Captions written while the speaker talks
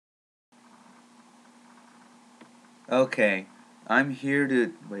Okay, I'm here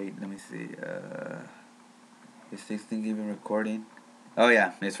to wait. Let me see. Is this thing even recording? Oh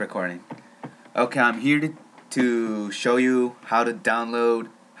yeah, it's recording. Okay, I'm here to show you how to download,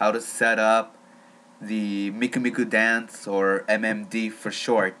 how to set up the Miku Miku Dance, or MMD for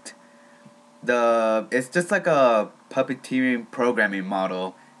short. It's just like a puppeteering programming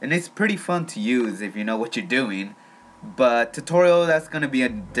model, and it's pretty fun to use if you know what you're doing. But tutorial, that's gonna be a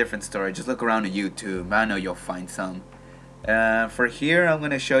different story. Just look around on YouTube. I know you'll find some. For here, I'm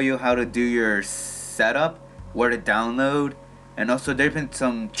gonna show you how to do your setup, where to download, and also there's been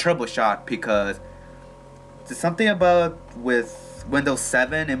some troubleshot because there's something about with Windows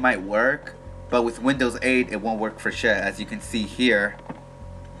 7 it might work, but with Windows 8 it won't work for shit. As you can see here,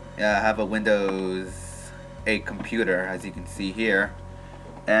 I have a Windows 8 computer, as you can see here,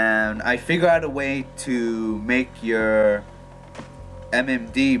 and I figured out a way to make your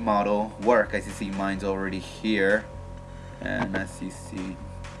MMD model work. As you see, mine's already here, and as you see,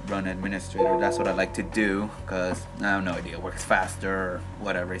 run administrator. That's what I like to do because I have no idea, it works faster or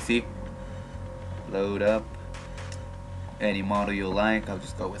whatever. See, load up any model you like. I'll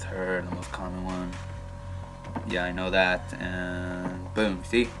just go with her, the most common one. Yeah, I know that. And boom,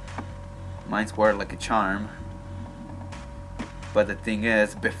 see, mine's worked like a charm. But the thing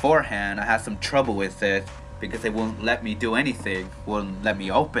is, beforehand I had some trouble with it because it won't let me do anything, won't let me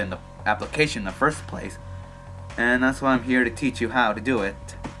open the application in the first place. And that's why I'm here to teach you how to do it.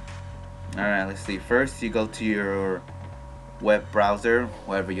 Alright, let's see. First, you go to your web browser,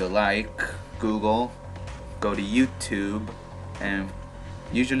 whatever you like, Google, go to YouTube, and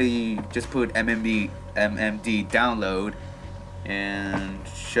usually just put MMD download, and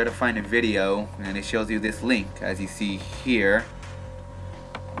should have find a video, and it shows you this link, as you see here.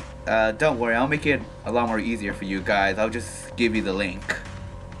 Don't worry, I'll make it a lot more easier for you guys. I'll just give you the link.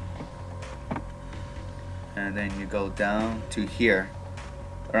 And then you go down to here.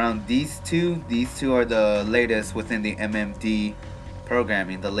 Around these two are the latest within the MMD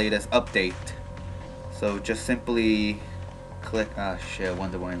programming, the latest update. So just simply click, shit, I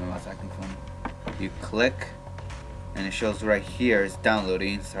wonder why my mouse acting funny. You click, and it shows right here, it's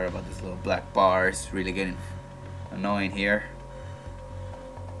downloading. Sorry about this little black bar, it's really getting annoying here.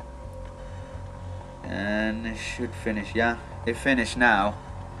 And it should finish. Yeah, it finished now.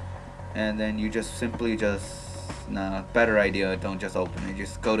 And then you just simply better idea, don't just open it,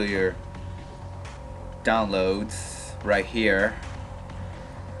 just go to your downloads right here,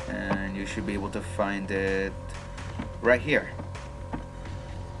 and you should be able to find it right here.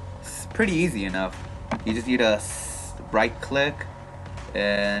 It's pretty easy enough. You just need to right click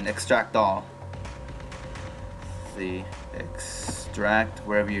and extract all. See, extract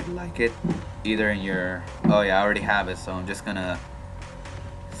wherever you'd like it, either in your, oh yeah, I already have it, so I'm just gonna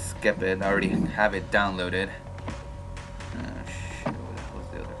skip it. I already have it downloaded. Shit, what the hell was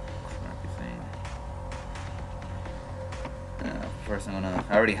the other crap you're saying? First I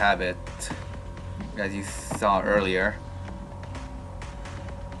already have it, as you saw earlier.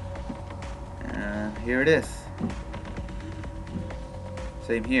 And here it is.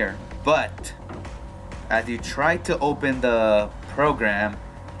 Same here. But as you try to open the program,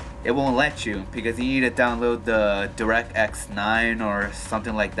 it won't let you because you need to download the DirectX 9 or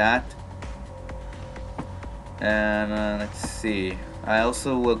something like that. And let's see, I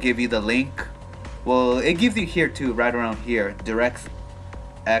also will give you the link. Well, it gives you here too, right around here,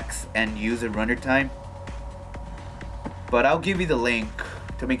 DirectX end user runner time. But I'll give you the link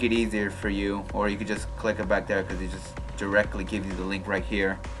to make it easier for you, or you could just click it back there because it just directly gives you the link right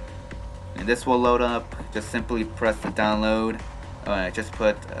here. And this will load up. Just simply press the download. Alright, just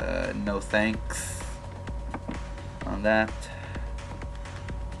put no thanks on that.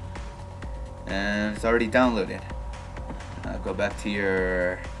 And it's already downloaded. Go back to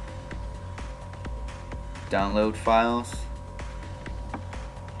your download files.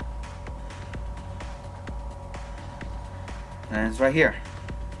 And it's right here.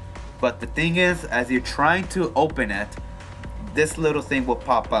 But the thing is, as you're trying to open it, this little thing will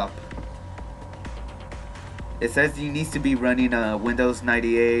pop up. It says you need to be running a Windows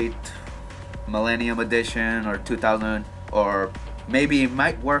 98 Millennium Edition or 2000, or maybe it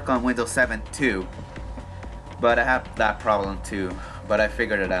might work on Windows 7 too. But I have that problem too, but I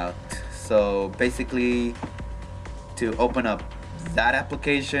figured it out. So basically, to open up that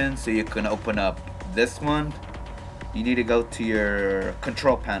application so you can open up this one, you need to go to your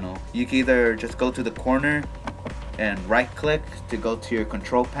control panel. You can either just go to the corner and right click to go to your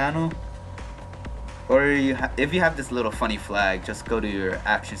control panel, or if you have this little funny flag, just go to your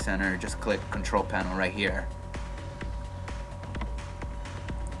action center, just click control panel right here.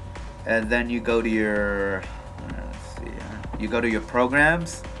 And then you go to your, let's see. You go to your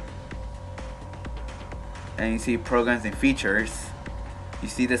programs, and you see programs and features. You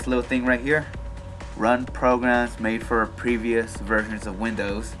see this little thing right here? Run programs made for previous versions of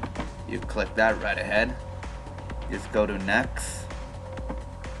Windows. You click that right ahead. Just go to next.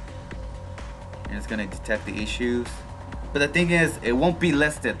 And it's gonna detect the issues. But the thing is, it won't be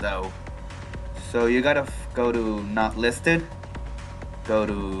listed though. So you gotta go to not listed. Go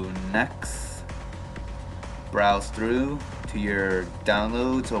to next. Browse through to your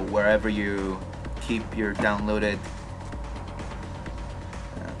downloads or wherever you keep your downloaded.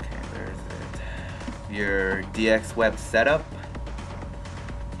 Okay, where is it? Your DX web setup.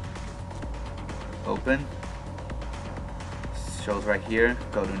 Open. Shows right here.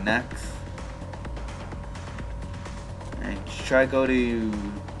 Go to next. And try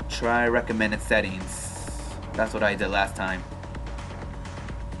recommended settings. That's what I did last time.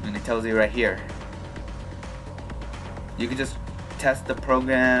 And it tells you right here. You can just test the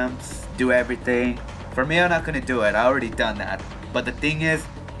programs, do everything. For me, I'm not gonna do it. I already done that. But the thing is,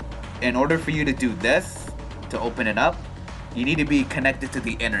 in order for you to do this, to open it up, you need to be connected to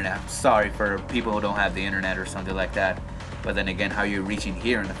the internet. Sorry for people who don't have the internet or something like that. But then again, how you're reaching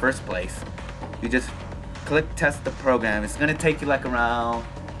here in the first place? You just click test the program. It's gonna take you like around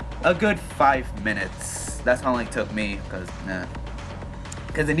a good 5 minutes. That's how long it took me, because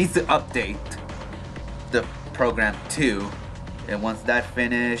it needs to update the program too. And once that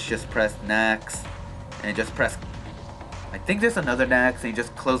finished, just press next, and just press, I think there's another next, and you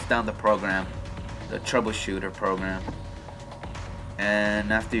just close down the program, the troubleshooter program.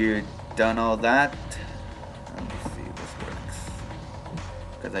 And after you're done all that, let me see if this works,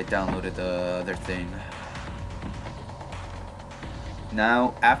 because I downloaded the other thing.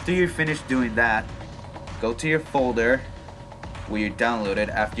 Now, after you're finished doing that, go to your folder where you downloaded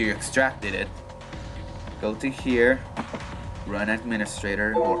after you extracted it. Go to here, run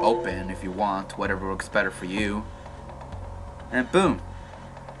administrator, or open if you want, whatever works better for you. And boom,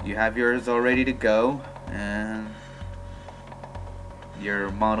 you have yours all ready to go, and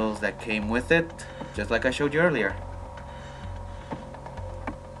your models that came with it, just like I showed you earlier.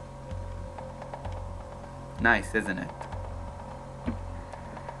 Nice, isn't it?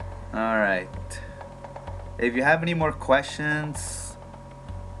 Alright. If you have any more questions,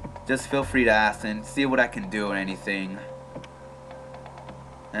 just feel free to ask and see what I can do or anything.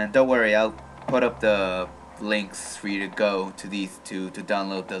 And don't worry, I'll put up the links for you to go to these two to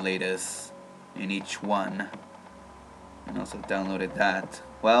download the latest in each one. And also downloaded that.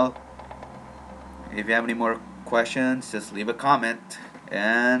 Well, if you have any more questions, just leave a comment.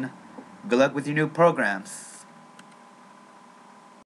 And good luck with your new programs.